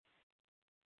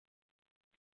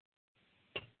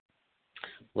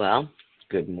Well,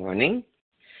 good morning.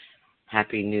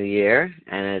 Happy New Year.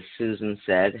 And as Susan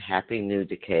said, Happy New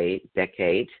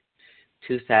Decade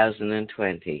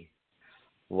 2020.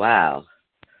 Wow.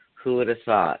 Who would have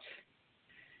thought?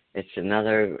 It's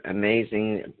another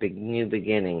amazing big new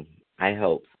beginning, I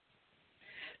hope.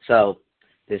 So,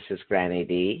 this is Granny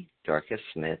D, Dorcas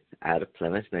Smith, out of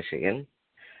Plymouth, Michigan,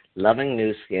 loving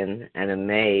Nu Skin and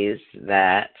amazed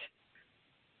that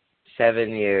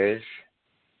 7 years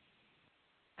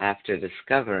after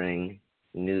discovering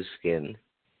Nu Skin,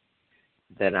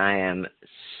 that I am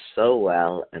so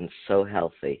well and so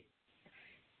healthy.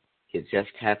 You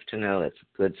just have to know it's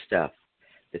good stuff.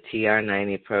 The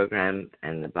TR90 program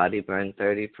and the Body Burn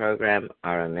 30 program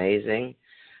are amazing,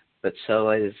 but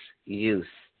so is Youth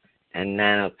and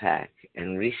Nanopack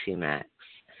and Reishi Max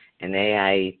and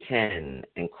AIE10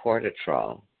 and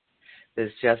Cortitrol.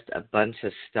 There's just a bunch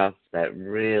of stuff that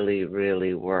really,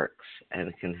 really works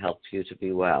and can help you to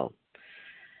be well.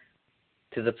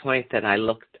 To the point that I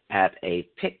looked at a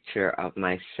picture of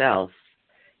myself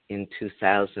in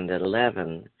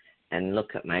 2011 and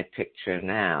look at my picture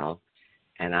now,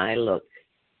 and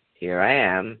here I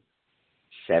am,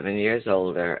 7 years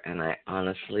older, and I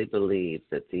honestly believe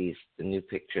that the new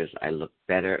pictures, I look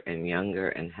better and younger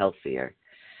and healthier.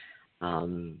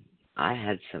 I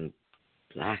had some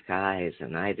black eyes,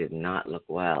 and I did not look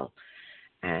well.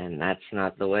 And that's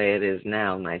not the way it is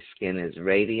now. My skin is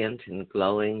radiant and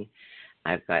glowing.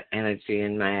 I've got energy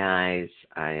in my eyes.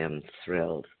 I am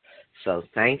thrilled. So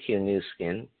thank you, Nu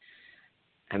Skin.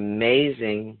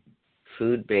 Amazing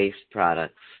food-based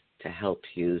products to help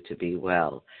you to be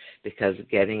well, because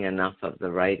getting enough of the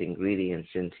right ingredients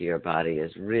into your body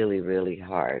is really, really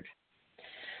hard.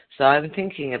 So I'm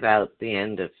thinking about the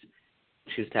end of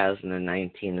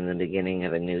 2019 and the beginning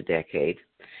of a new decade.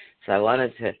 So I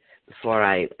wanted to, before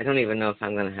I don't even know if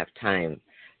I'm going to have time,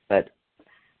 but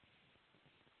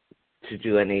to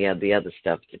do any of the other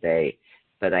stuff today,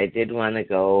 but I did want to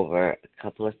go over a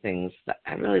couple of things that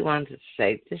I really wanted to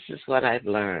say. This is what I've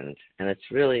learned, and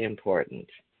it's really important.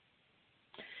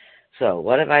 So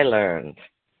what have I learned?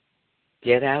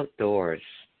 Get outdoors.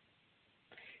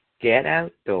 Get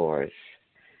outdoors.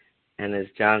 And as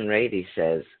John Rady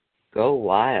says, go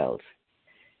wild.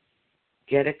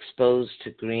 Get exposed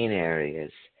to green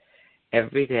areas.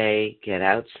 Every day, get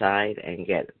outside and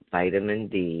get vitamin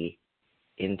D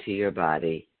into your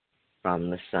body from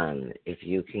the sun, if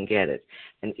you can get it.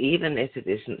 And even if it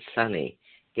isn't sunny,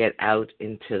 get out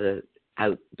into the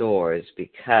outdoors,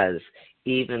 because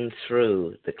even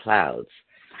through the clouds,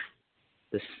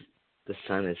 the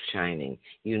sun is shining.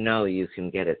 You know you can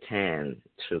get a tan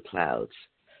through clouds.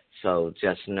 So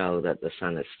just know that the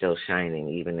sun is still shining,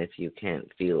 even if you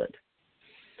can't feel it.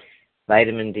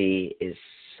 Vitamin D is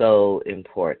so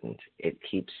important. It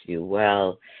keeps you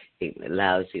well. It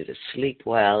allows you to sleep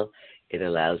well. It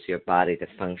allows your body to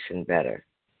function better.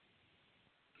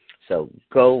 So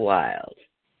go wild.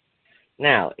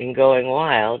 Now, in going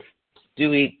wild,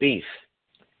 do eat beef,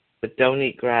 but don't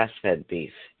eat grass-fed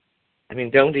beef.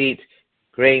 Don't eat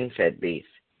grain-fed beef.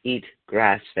 Eat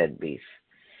grass-fed beef.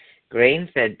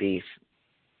 Grain-fed beef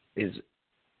is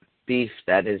beef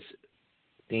that is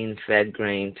being fed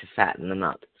grain to fatten them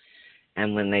up.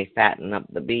 And when they fatten up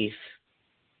the beef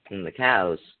from the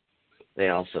cows, they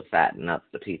also fatten up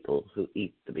the people who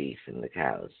eat the beef and the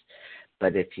cows.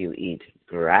 But if you eat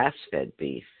grass-fed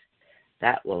beef,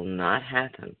 that will not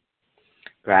happen.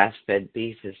 Grass-fed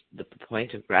beef the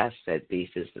point of grass-fed beef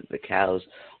is that the cows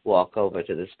walk over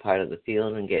to this part of the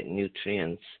field and get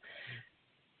nutrients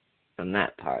from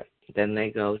that part. Then they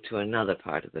go to another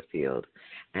part of the field,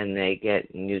 and they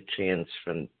get nutrients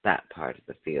from that part of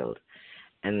the field.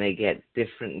 And they get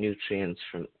different nutrients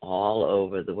from all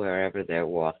over wherever they're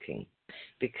walking,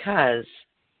 because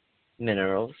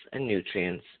minerals and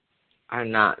nutrients are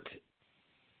not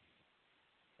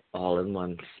all in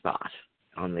one spot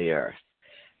on the earth.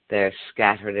 They're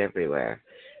scattered everywhere.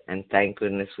 And thank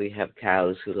goodness we have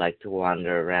cows who like to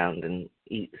wander around and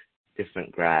eat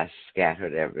different grass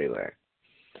scattered everywhere.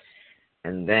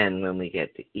 And then when we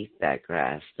get to eat that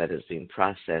grass that has been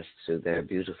processed through their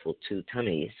beautiful two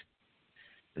tummies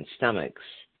and stomachs,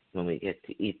 when we get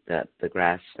to eat the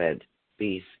grass-fed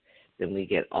beef, then we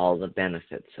get all the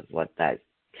benefits of what that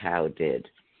cow did.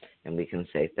 And we can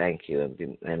say thank you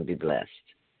and be blessed.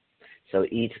 So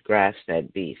eat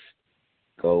grass-fed beef.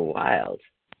 Go wild.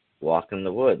 Walk in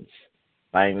the woods.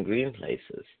 Find green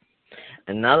places.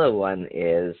 Another one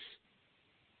is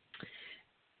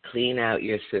clean out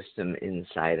your system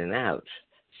inside and out.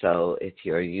 So if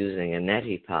you're using a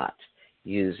neti pot,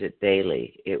 use it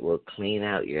daily. It will clean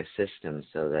out your system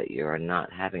so that you are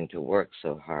not having to work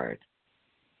so hard.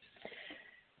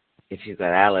 if you've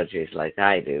got allergies like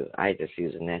I do, I just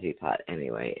use a neti pot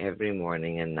anyway, every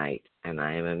morning and night, and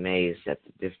I am amazed at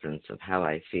the difference of how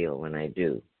I feel when I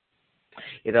do.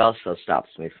 It also stops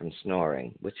me from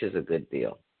snoring, which is a good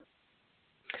deal.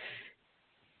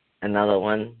 Another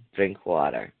one, drink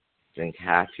water. Drink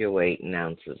half your weight in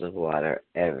ounces of water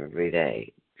every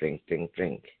day. Drink, drink,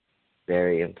 drink.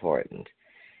 Very important.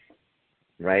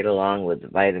 Right along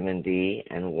with vitamin D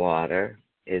and water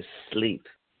is sleep.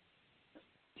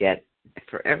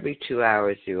 For every 2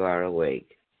 hours you are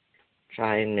awake,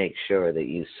 try and make sure that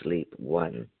you sleep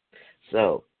 1.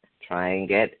 So try and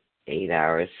get 8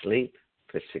 hours sleep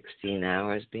for 16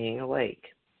 hours being awake.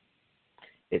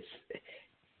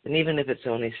 And even if it's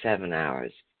only 7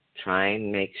 hours, try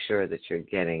and make sure that you're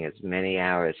getting as many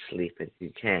hours sleep as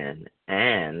you can.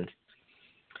 And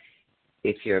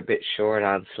if you're a bit short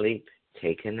on sleep,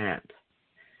 take a nap.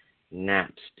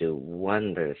 Naps do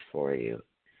wonders for you.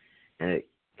 And it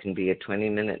can be a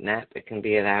 20-minute nap. It can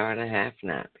be an hour-and-a-half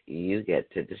nap. You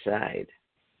get to decide.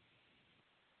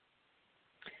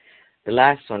 The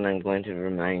last one I'm going to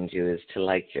remind you is to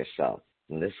like yourself.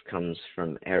 And this comes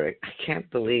from Eric. I can't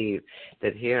believe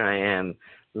that here I am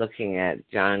looking at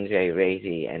John J.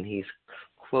 Ratey, and he's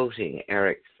quoting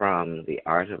Eric Fromm, The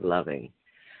Art of Loving,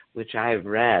 which I've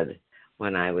read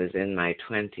when I was in my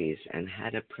 20s and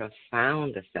had a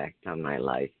profound effect on my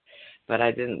life. But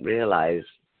I didn't realize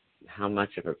how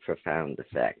much of a profound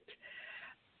effect.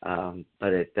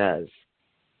 But it does.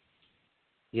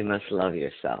 You must love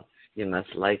yourself. You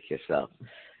must like yourself,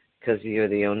 because you're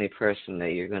the only person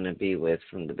that you're going to be with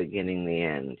from the beginning to the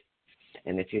end.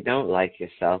 And if you don't like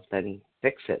yourself, then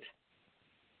fix it.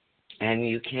 And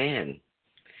you can.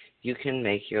 You can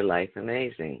make your life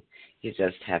amazing. You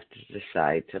just have to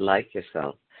decide to like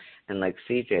yourself. And like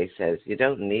CJ says, you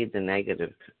don't need the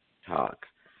negative talk.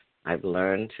 I've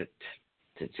learned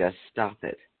to just stop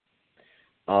it.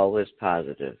 Always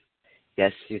positive.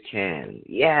 Yes, you can.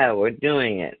 Yeah, we're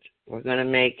doing it. We're going to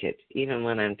make it, even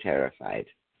when I'm terrified.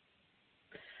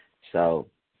 So,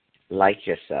 like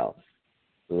yourself.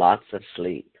 Lots of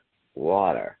sleep.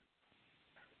 Water.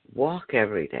 Walk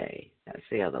every day. That's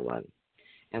the other one.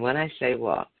 And when I say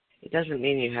walk, it doesn't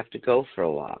mean you have to go for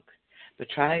a walk. But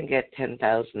try and get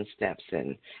 10,000 steps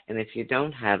in. And if you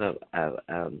don't have a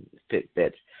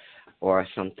Fitbit or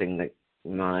something that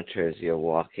monitors your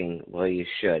walking, well, you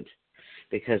should,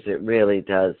 because it really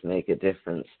does make a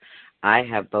difference. I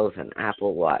have both an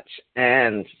Apple Watch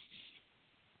and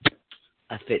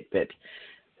a Fitbit.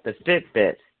 The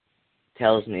Fitbit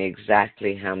tells me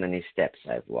exactly how many steps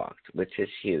I've walked, which is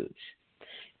huge.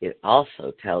 It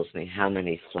also tells me how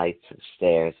many flights of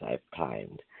stairs I've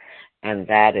climbed. And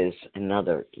that is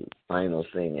another final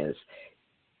thing, is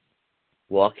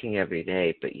walking every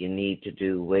day, but you need to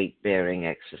do weight-bearing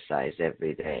exercise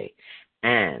every day.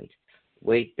 And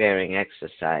weight-bearing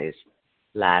exercise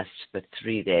lasts for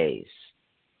 3 days,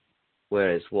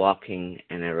 whereas walking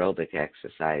and aerobic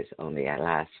exercise only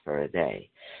lasts for a day.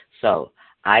 So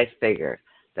I figure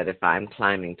that if I'm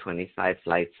climbing 25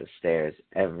 flights of stairs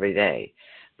every day,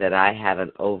 that I have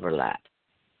an overlap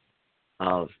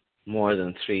of more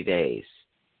than 3 days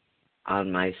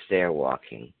on my stair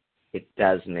walking. It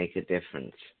does make a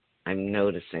difference. I'm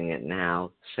noticing it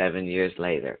now, 7 years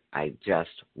later. I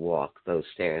just walk those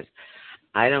stairs.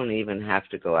 I don't even have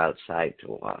to go outside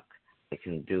to walk. I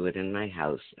can do it in my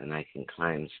house, and I can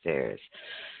climb stairs.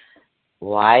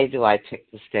 Why do I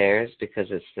pick the stairs? Because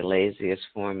it's the laziest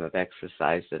form of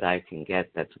exercise that I can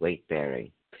get that's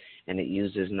weight-bearing, and it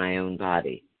uses my own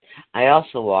body. I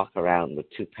also walk around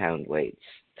with 2-pound weights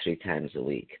 3 times a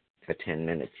week for 10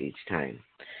 minutes each time.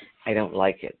 I don't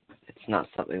like it. It's not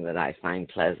something that I find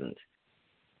pleasant.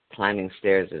 Climbing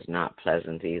stairs is not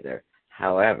pleasant either.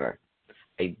 However,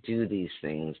 I do these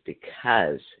things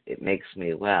because it makes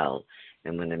me well.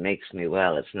 And when it makes me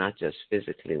well, it's not just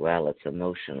physically well, it's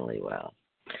emotionally well.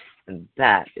 And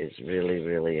that is really,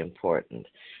 really important.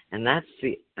 And that's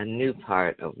a new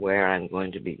part of where I'm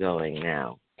going to be going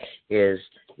now, is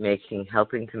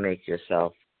helping to make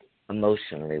yourself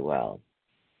emotionally well.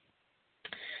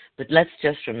 But let's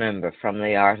just remember, from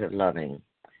The Art of Loving,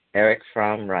 Eric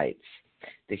Fromm writes,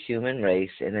 the human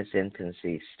race in its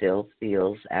infancy still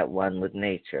feels at one with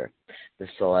nature. The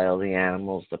soil, the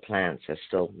animals, the plants are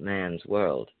still man's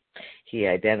world. He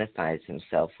identifies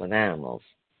himself with animals.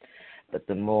 But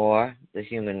the more the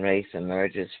human race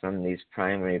emerges from these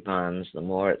primary bonds, the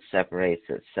more it separates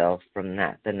itself from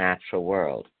the natural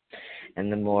world,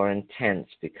 and the more intense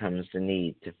becomes the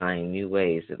need to find new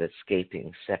ways of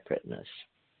escaping separateness.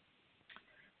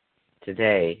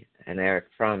 Today, and Eric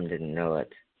Fromm didn't know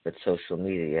it, but social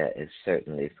media is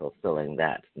certainly fulfilling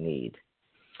that need.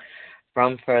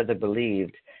 Fromm further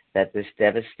believed that this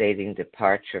devastating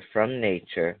departure from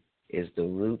nature is the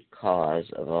root cause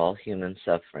of all human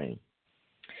suffering.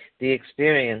 The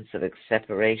experience of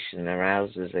separation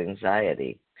arouses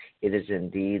anxiety. It is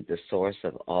indeed the source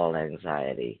of all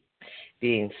anxiety.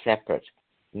 Being separate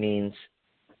means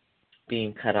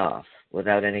being cut off,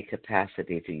 without any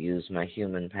capacity to use my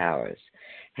human powers.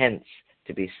 Hence,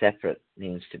 to be separate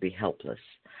means to be helpless,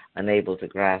 unable to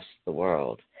grasp the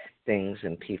world, things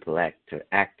and people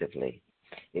actively.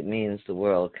 It means the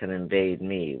world can invade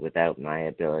me without my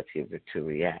ability to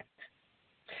react.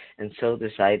 And so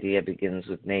this idea begins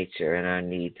with nature and our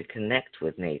need to connect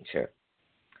with nature.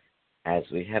 As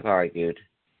we have argued,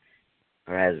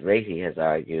 or as Rati has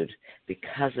argued,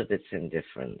 because of its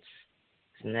indifference.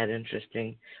 Isn't that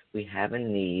interesting? We have a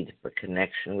need for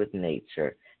connection with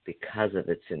nature because of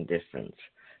its indifference.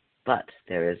 But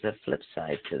there is a flip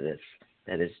side to this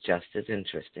that is just as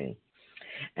interesting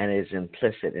and is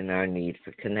implicit in our need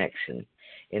for connection.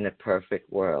 In a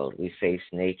perfect world, we face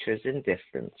nature's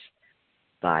indifference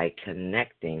by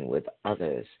connecting with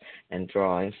others and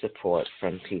drawing support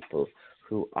from people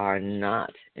who are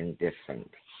not indifferent.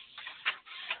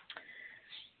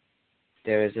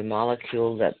 There is a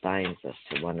molecule that binds us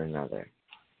to one another.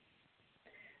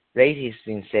 Rati's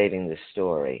been saving this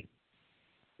story,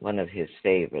 one of his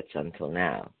favorites until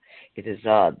now. It is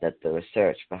odd that the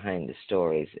research behind the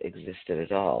stories existed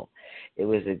at all. It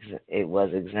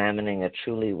was examining a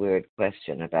truly weird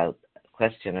question about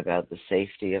the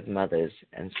safety of mothers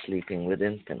and sleeping with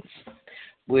infants.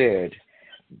 Weird,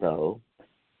 though,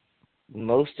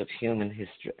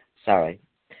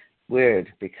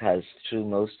 Weird because through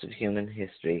most of human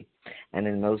history and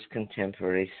in most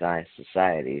contemporary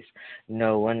societies,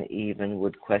 no one even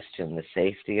would question the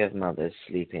safety of mothers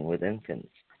sleeping with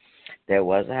infants. There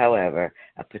was, however,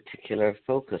 a particular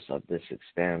focus of this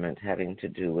experiment having to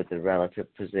do with the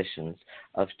relative positions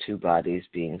of two bodies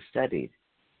being studied.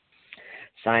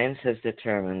 Science has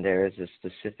determined there is a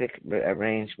specific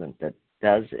arrangement that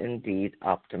does indeed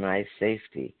optimize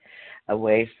safety, a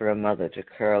way for a mother to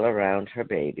curl around her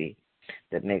baby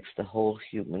that makes the whole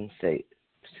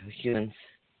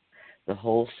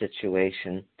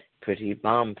situation pretty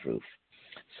bomb-proof,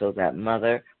 so that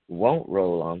mother won't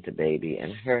roll onto baby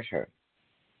and hurt her.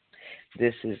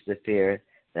 This is the fear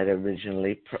that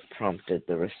originally prompted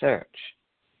the research.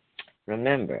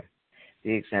 Remember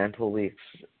the example we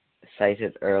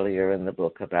cited earlier in the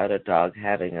book about a dog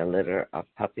having a litter of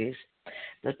puppies?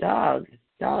 The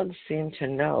dogs seem to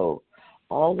know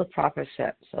all the proper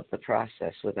steps of the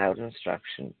process without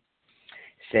instruction.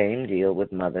 Same deal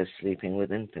with mothers sleeping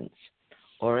with infants,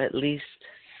 or at least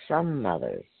some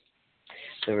mothers.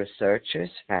 The researchers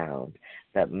found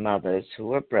that mothers who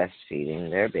were breastfeeding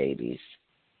their babies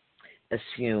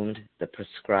assumed the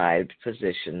prescribed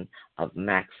position of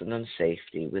maximum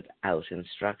safety without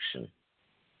instruction,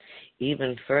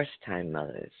 even first-time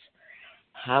mothers.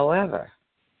 However,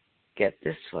 get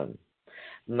this one,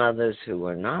 mothers who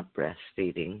were not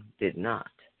breastfeeding did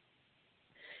not.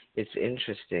 It's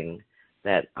interesting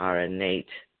that our innate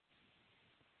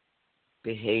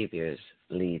behaviors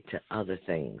lead to other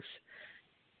things.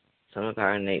 Some of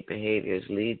our innate behaviors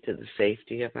lead to the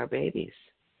safety of our babies.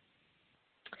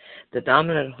 The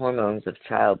dominant hormones of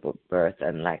childbirth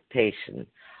and lactation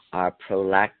are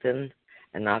prolactin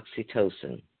and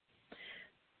oxytocin,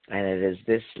 and it is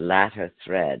this latter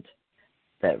thread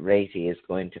that Rati is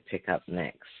going to pick up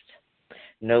next.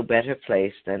 No better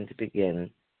place than to begin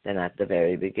than at the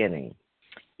very beginning,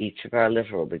 each of our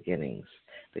literal beginnings,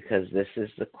 because this is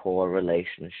the core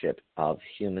relationship of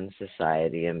human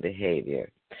society and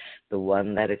behavior, the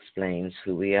one that explains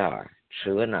who we are.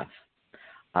 True enough,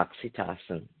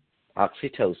 oxytocin,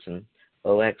 OXYTOCIN,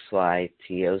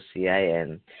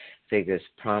 figures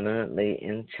prominently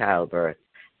in childbirth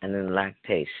and in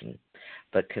lactation,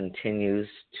 but continues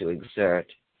to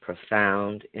exert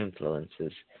profound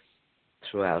influences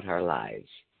throughout our lives.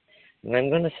 And I'm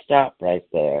going to stop right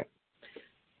there.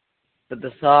 But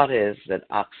the thought is that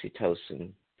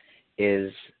oxytocin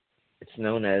it's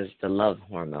known as the love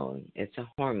hormone. It's a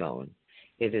hormone.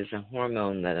 It is a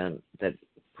hormone that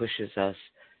pushes us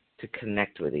to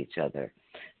connect with each other.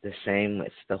 The same,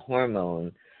 it's the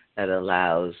hormone that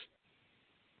allows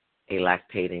a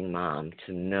lactating mom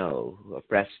to know, a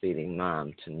breastfeeding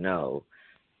mom to know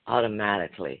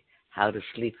automatically how to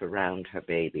sleep around her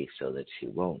baby so that she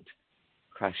won't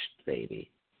crush the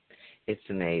baby. It's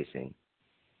amazing.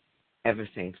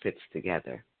 Everything fits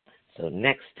together. So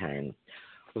next time,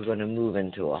 we're going to move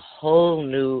into a whole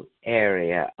new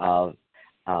area of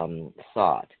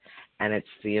thought, and it's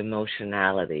the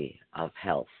emotionality of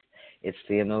health. It's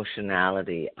the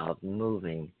emotionality of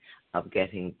moving, of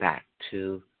getting back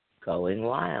to going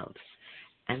wild.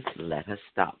 And let us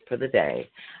stop for the day.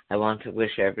 I want to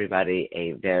wish everybody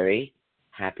a very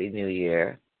happy new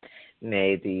year.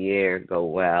 May the year go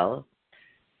well.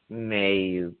 May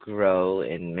you grow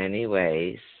in many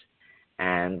ways.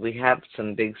 And we have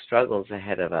some big struggles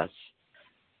ahead of us.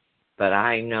 But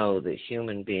I know that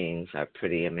human beings are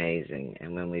pretty amazing.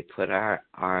 And when we put our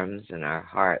arms and our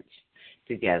hearts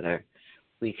together,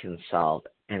 we can solve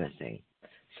anything.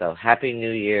 So Happy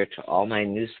New Year to all my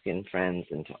Nu Skin friends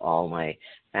and to all my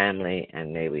family,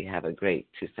 and may we have a great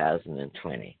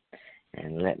 2020.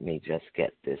 And let me just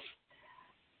get this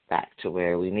back to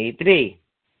where we need to be.